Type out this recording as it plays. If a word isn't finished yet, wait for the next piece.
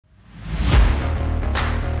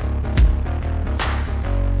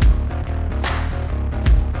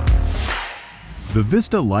The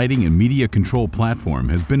Vista lighting and media control platform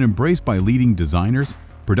has been embraced by leading designers,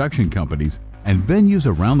 production companies, and venues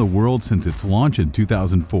around the world since its launch in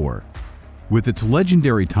 2004. With its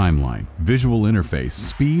legendary timeline, visual interface,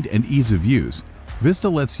 speed, and ease of use, Vista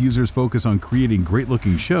lets users focus on creating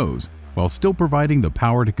great-looking shows while still providing the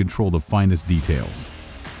power to control the finest details.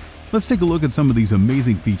 Let's take a look at some of these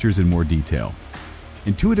amazing features in more detail.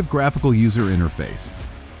 Intuitive graphical user interface.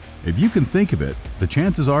 If you can think of it, the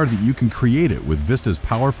chances are that you can create it with Vista's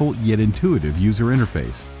powerful yet intuitive user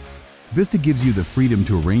interface. Vista gives you the freedom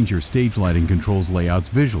to arrange your stage lighting controls layouts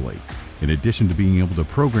visually, in addition to being able to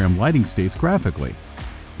program lighting states graphically.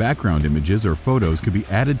 Background images or photos can be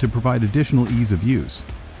added to provide additional ease of use.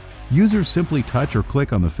 Users simply touch or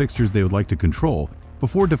click on the fixtures they would like to control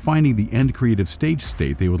before defining the end creative stage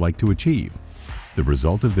state they would like to achieve. The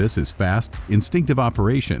result of this is fast, instinctive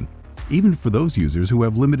operation, even for those users who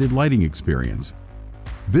have limited lighting experience.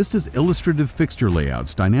 Vista's illustrative fixture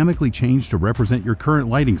layouts dynamically change to represent your current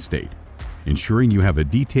lighting state, ensuring you have a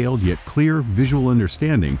detailed yet clear visual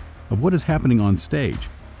understanding of what is happening on stage,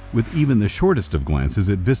 with even the shortest of glances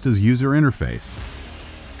at Vista's user interface.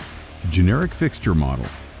 Generic fixture model.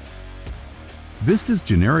 Vista's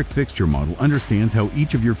generic fixture model understands how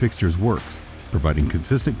each of your fixtures works, providing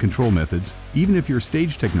consistent control methods even if your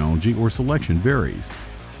stage technology or selection varies.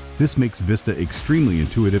 This makes Vista extremely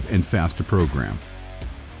intuitive and fast to program.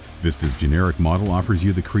 Vista's generic model offers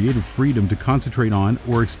you the creative freedom to concentrate on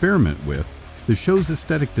or experiment with the show's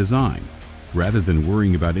aesthetic design, rather than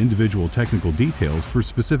worrying about individual technical details for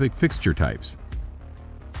specific fixture types.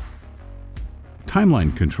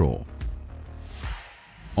 Timeline control.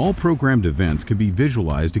 All programmed events can be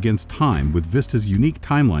visualized against time with Vista's unique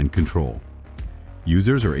timeline control.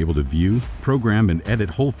 Users are able to view, program, and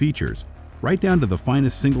edit whole features, right down to the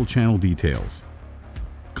finest single-channel details.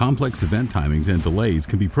 Complex event timings and delays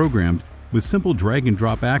can be programmed with simple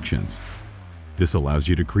drag-and-drop actions. This allows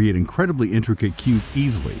you to create incredibly intricate cues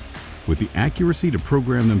easily, with the accuracy to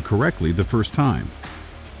program them correctly the first time.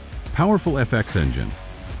 Powerful FX engine.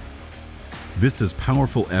 Vista's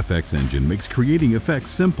powerful FX engine makes creating effects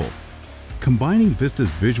simple. Combining Vista's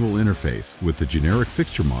visual interface with the generic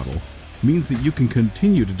fixture model means that you can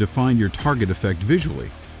continue to define your target effect visually,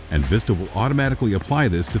 and Vista will automatically apply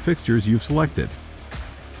this to fixtures you've selected.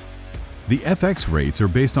 The FX rates are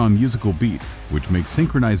based on musical beats, which makes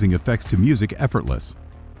synchronizing effects to music effortless.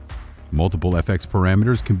 Multiple FX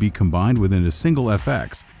parameters can be combined within a single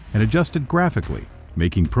FX and adjusted graphically,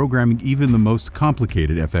 making programming even the most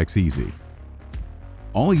complicated FX easy.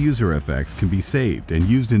 All user FX can be saved and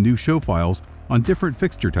used in new show files on different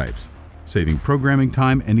fixture types, saving programming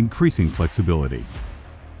time and increasing flexibility.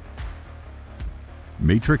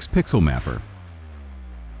 Matrix Pixel Mapper.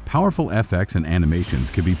 Powerful FX and animations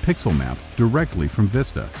can be pixel mapped directly from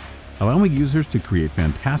Vista, allowing users to create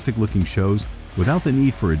fantastic-looking shows without the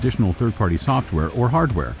need for additional third-party software or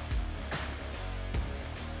hardware.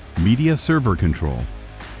 Media server control.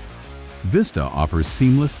 Vista offers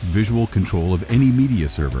seamless visual control of any media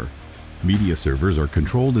server. Media servers are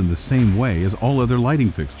controlled in the same way as all other lighting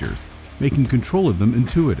fixtures, making control of them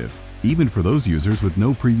intuitive, even for those users with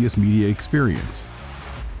no previous media experience.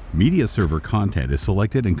 Media server content is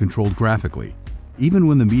selected and controlled graphically, even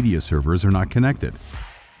when the media servers are not connected.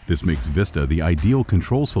 This makes Vista the ideal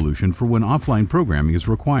control solution for when offline programming is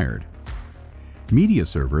required. Media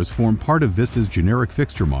servers form part of Vista's generic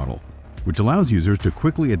fixture model, which allows users to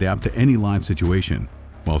quickly adapt to any live situation,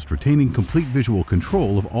 whilst retaining complete visual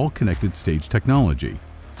control of all connected stage technology.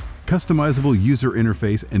 Customizable user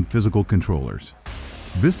interface and physical controllers.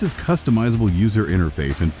 Vista's customizable user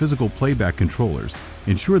interface and physical playback controllers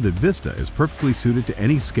ensure that Vista is perfectly suited to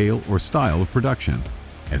any scale or style of production,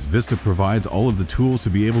 as Vista provides all of the tools to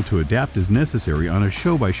be able to adapt as necessary on a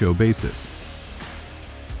show-by-show basis.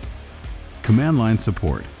 Command line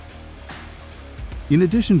support. In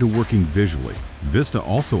addition to working visually, Vista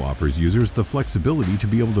also offers users the flexibility to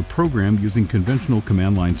be able to program using conventional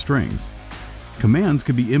command line strings. Commands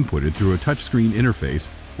can be inputted through a touchscreen interface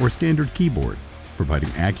or standard keyboard,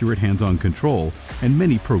 providing accurate hands-on control and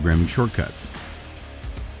many programming shortcuts.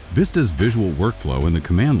 Vista's visual workflow and the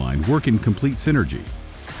command line work in complete synergy,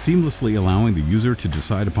 seamlessly allowing the user to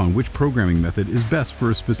decide upon which programming method is best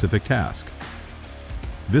for a specific task.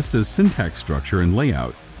 Vista's syntax structure and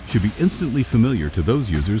layout should be instantly familiar to those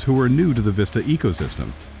users who are new to the Vista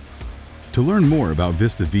ecosystem. To learn more about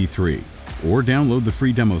Vista V3 or download the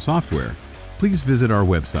free demo software, please visit our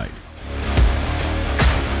website